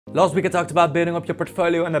Last week I talked about building up your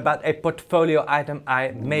portfolio and about a portfolio item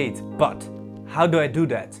I made, but how do I do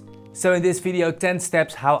that? So in this video, 10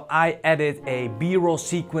 steps how I edit a B-roll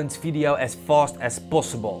sequence video as fast as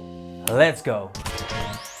possible. Let's go!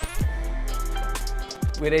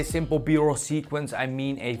 With a simple B-roll sequence, I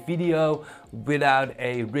mean a video without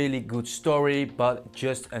a really good story, but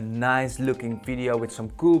just a nice looking video with some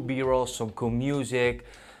cool B-roll, some cool music,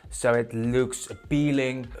 so it looks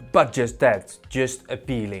appealing, but just that, just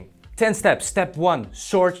appealing. 10 steps. Step 1,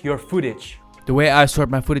 sort your footage. The way I sort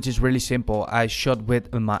my footage is really simple. I shot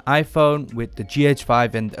with my iPhone, with the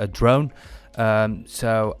GH5 and a drone.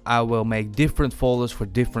 So I will make different folders for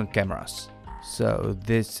different cameras. So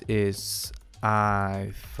this is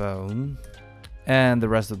iPhone and the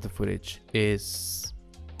rest of the footage is...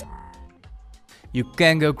 You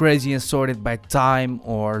can go crazy and sort it by time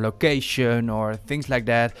or location or things like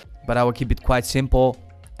that, but I will keep it quite simple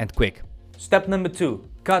and quick. Step number 2,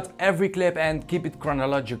 cut every clip and keep it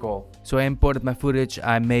chronological. So I imported my footage,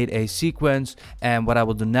 I made a sequence, and what I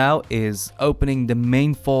will do now is opening the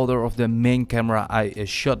main folder of the main camera I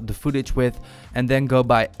shot the footage with, and then go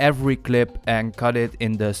by every clip and cut it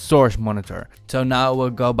in the source monitor. So now I will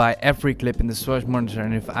go by every clip in the source monitor,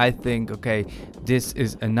 and if I think, okay, this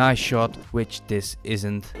is a nice shot, which this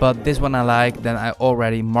isn't, but this one I like, then I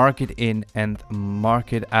already mark it in and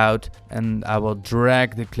mark it out, and I will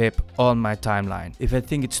drag the clip on my timeline. If I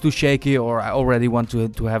think it's too shaky or I already want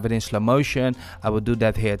to have it in slow motion, I will do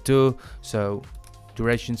that here too. So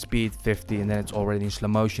duration speed 50 and then it's already in slow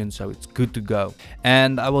motion, so it's good to go.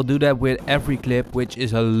 And I will do that with every clip, which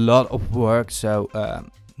is a lot of work, so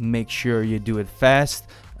make sure you do it fast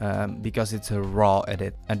because it's a raw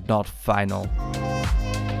edit and not final.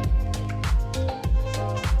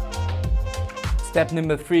 Step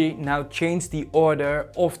number 3, now change the order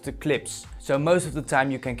of the clips. So most of the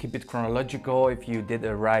time you can keep it chronological if you did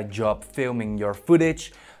a right job filming your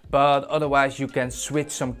footage, but otherwise you can switch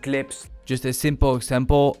some clips. Just a simple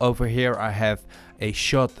example, over here I have a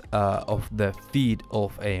shot of the feet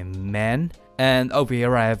of a man, and over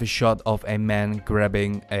here I have a shot of a man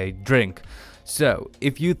grabbing a drink. So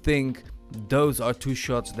if you think those are two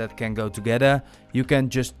shots that can go together, you can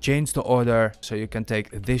just change the order. So you can take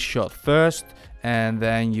this shot first and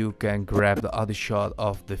then you can grab the other shot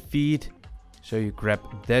of the feet. So you grab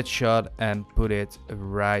that shot and put it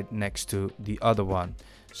right next to the other one.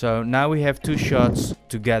 So now we have two shots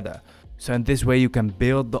together. So in this way you can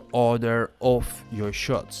build the order of your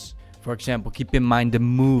shots. For example, keep in mind the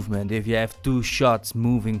movement. If you have two shots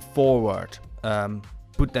moving forward,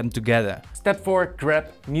 put them together. Step 4,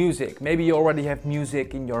 grab music. Maybe you already have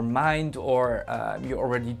music in your mind, or you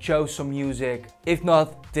already chose some music. If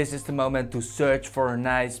not, this is the moment to search for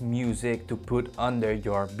nice music to put under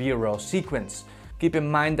your B-roll sequence. Keep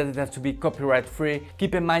in mind that it has to be copyright free.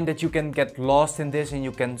 Keep in mind that you can get lost in this and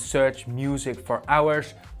you can search music for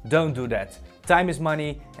hours. Don't do that. Time is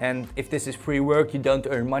money, and if this is free work, you don't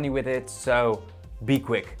earn money with it, so be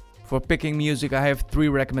quick. For picking music, I have 3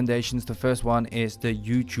 recommendations. The first one is the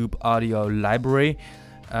YouTube audio library.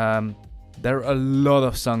 There are a lot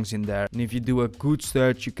of songs in there, and if you do a good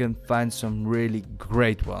search, you can find some really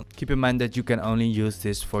great ones. Keep in mind that you can only use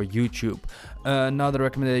this for YouTube. Another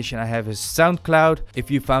recommendation I have is SoundCloud. If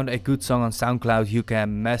you found a good song on SoundCloud, you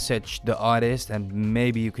can message the artist and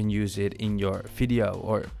maybe you can use it in your video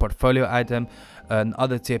or portfolio item.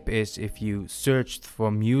 Another tip is if you searched for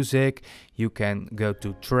music, you can go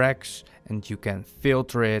to tracks and you can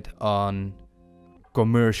filter it on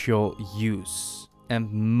commercial use. And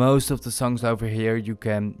most of the songs over here you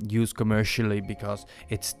can use commercially because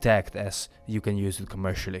it's tagged as you can use it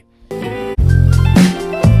commercially.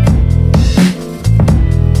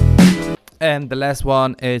 And the last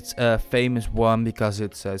one, it's a famous one because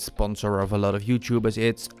it's a sponsor of a lot of YouTubers.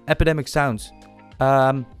 It's Epidemic Sounds.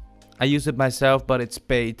 I use it myself, but it's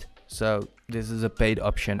paid. So this is a paid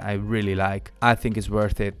option I really like. I think it's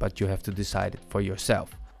worth it, but you have to decide it for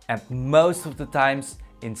yourself. And most of the times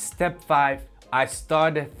in step 5, I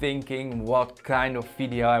started thinking what kind of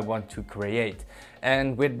video I want to create.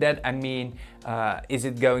 And with that I mean, is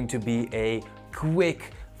it going to be a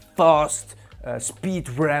quick, fast, speed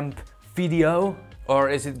ramp video? Or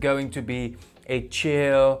is it going to be a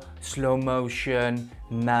chill, slow motion,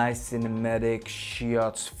 nice cinematic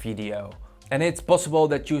shots video? And it's possible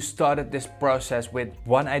that you started this process with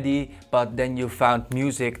one idea, but then you found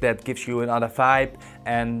music that gives you another vibe,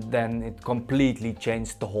 and then it completely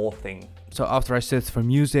changed the whole thing. So after I searched for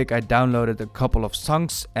music, I downloaded a couple of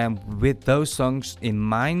songs, and with those songs in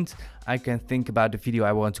mind, I can think about the video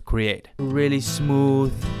I want to create. Really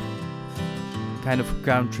smooth, kind of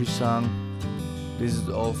country song. This is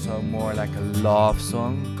also more like a love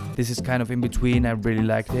song. This is kind of in between, I really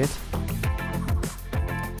liked it.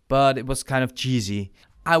 But it was kind of cheesy.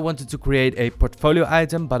 I wanted to create a portfolio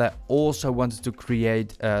item, but I also wanted to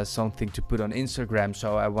create something to put on Instagram.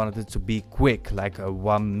 So I wanted it to be quick, like a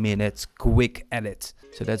 1 minute quick edit.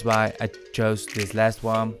 So that's why I chose this last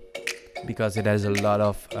one, because it has a lot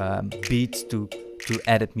of beats to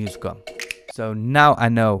edit music on. So now I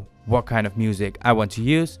know what kind of music I want to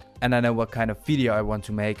use, and I know what kind of video I want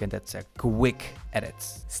to make, and that's a quick edit.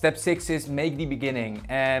 Step 6 is make the beginning,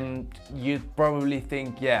 and you'd probably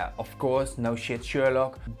think, yeah, of course, no shit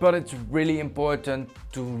Sherlock, but it's really important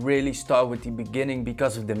to really start with the beginning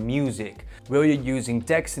because of the music. Will you using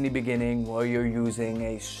text in the beginning? Will you using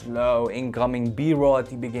a slow incoming B-roll at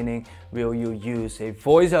the beginning? Will you use a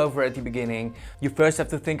voiceover at the beginning? You first have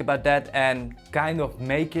to think about that and kind of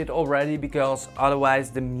make it already, because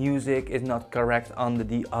otherwise the music is not correct under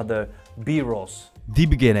the other B-rolls. The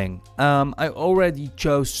beginning. I already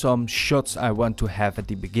chose some shots I want to have at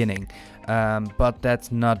the beginning, but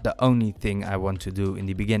that's not the only thing I want to do in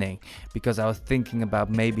the beginning, because I was thinking about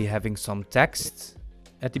maybe having some text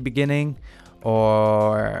at the beginning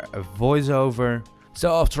or a voiceover.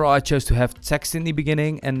 So after all, I chose to have text in the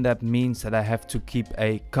beginning, and that means that I have to keep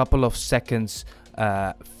a couple of seconds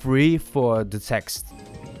free for the text.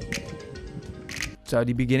 So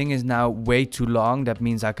the beginning is now way too long. That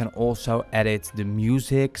means I can also edit the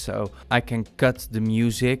music. So I can cut the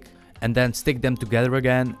music and then stick them together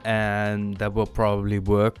again, and that will probably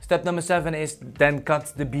work. Step number 7 is then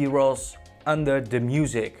cut the B-rolls under the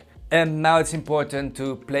music. And now it's important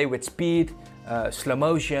to play with speed, slow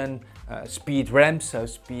motion, speed ramps, so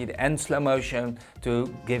speed and slow motion,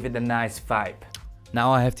 to give it a nice vibe.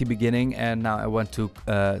 Now I have the beginning, and now I want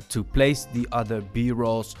to place the other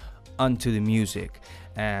B-rolls onto the music,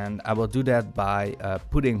 and I will do that by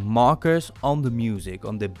putting markers on the music,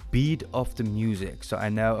 on the beat of the music, so I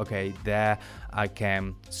know, okay, there I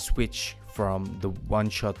can switch from the one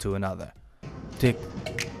shot to another. Tick,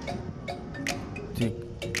 tick,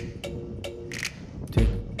 tick, tick,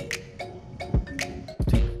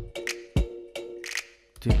 tick,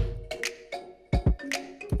 tick.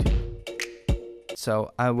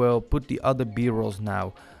 So I will put the other B-rolls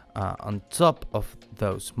now on top of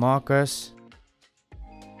those markers.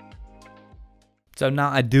 So now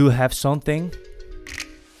I do have something.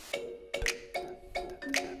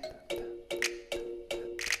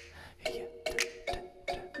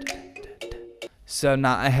 So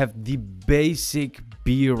now I have the basic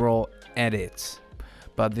B-roll edit.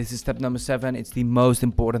 But this is step number 7. It's the most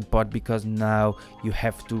important part, because now you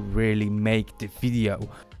have to really make the video.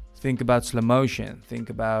 Think about slow motion,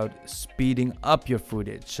 think about speeding up your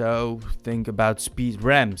footage. So think about speed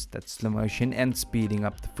ramps, that's slow motion and speeding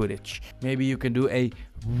up the footage. Maybe you can do a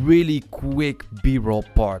really quick B-roll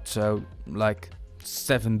part, so like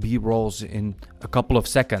 7 B-rolls in a couple of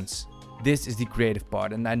seconds. This is the creative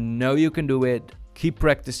part, and I know you can do it. Keep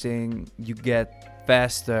practicing, you get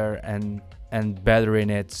faster and better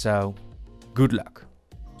in it, so good luck.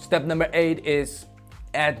 Step number 8 is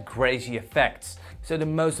add crazy effects. So the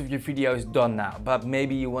most of your video is done now, but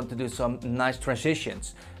maybe you want to do some nice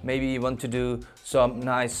transitions. Maybe you want to do some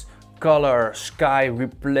nice color, sky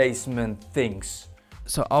replacement things.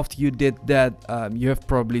 So after you did that, you have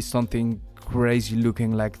probably something crazy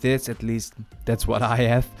looking like this, at least that's what I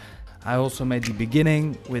have. I also made the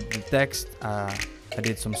beginning with the text. I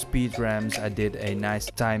did some speed ramps, I did a nice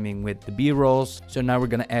timing with the B-rolls. So now we're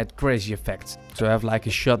gonna add crazy effects. So I have like a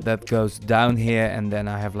shot that goes down here, and then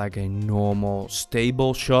I have like a normal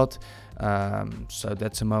stable shot. So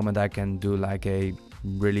that's a moment I can do like a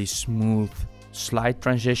really smooth slide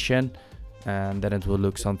transition, and then it will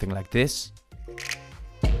look something like this.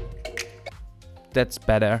 That's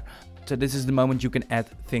better. So this is the moment you can add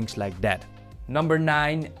things like that. Number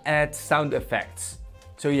 9, add sound effects.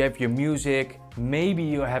 So you have your music, maybe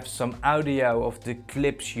you have some audio of the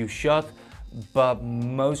clips you shot, but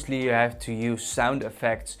mostly you have to use sound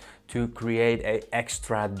effects to create an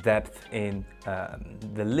extra depth in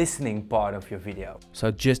the listening part of your video.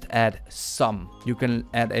 So just add some. You can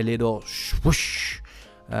add a little swoosh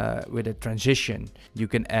with a transition. You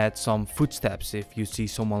can add some footsteps if you see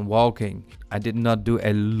someone walking. I did not do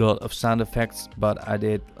a lot of sound effects, but I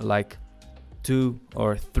did like 2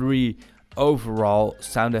 or 3 overall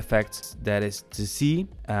sound effects. That is the sea,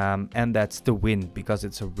 and that's the wind, because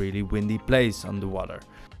it's a really windy place on the water.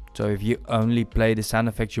 So if you only play the sound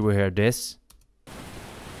effects, you will hear this.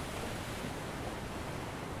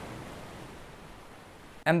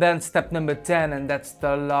 And then step number 10, and that's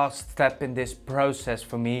the last step in this process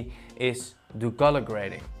for me, is do color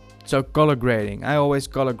grading. So color grading, I always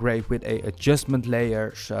color grade with a adjustment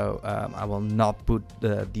layer, so I will not put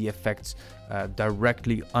the effects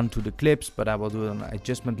directly onto the clips, but I will do it on an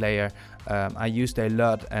adjustment layer. I used a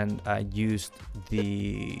LUT and I used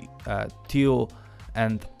the teal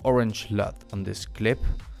and orange LUT on this clip.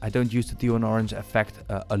 I don't use the teal and orange effect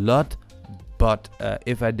a lot, but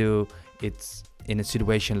if I do, it's in a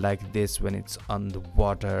situation like this when it's on the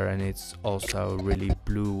water and it's also really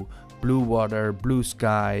blue water, blue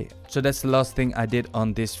sky. So that's the last thing I did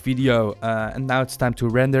on this video, and now it's time to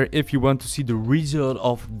render. If you want to see the result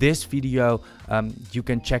of this video, you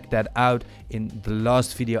can check that out in the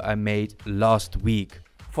last video I made last week.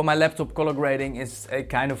 For my laptop, color grading is a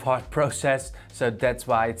kind of hard process, so that's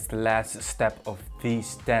why it's the last step of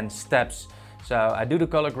these 10 steps. So I do the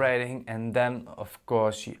color grading, and then of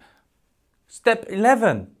course step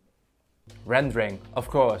 11, rendering, of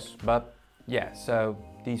course. But yeah, so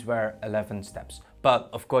these were 11 steps. But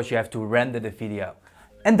of course you have to render the video.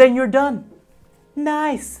 And then you're done.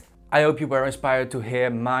 Nice! I hope you were inspired to hear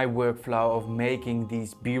my workflow of making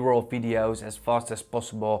these B-roll videos as fast as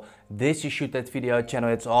possible. This is Shoot That Video channel.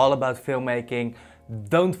 It's all about filmmaking.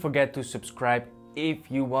 Don't forget to subscribe if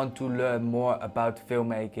you want to learn more about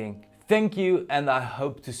filmmaking. Thank you, and I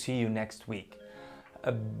hope to see you next week.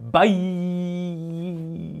 Bye!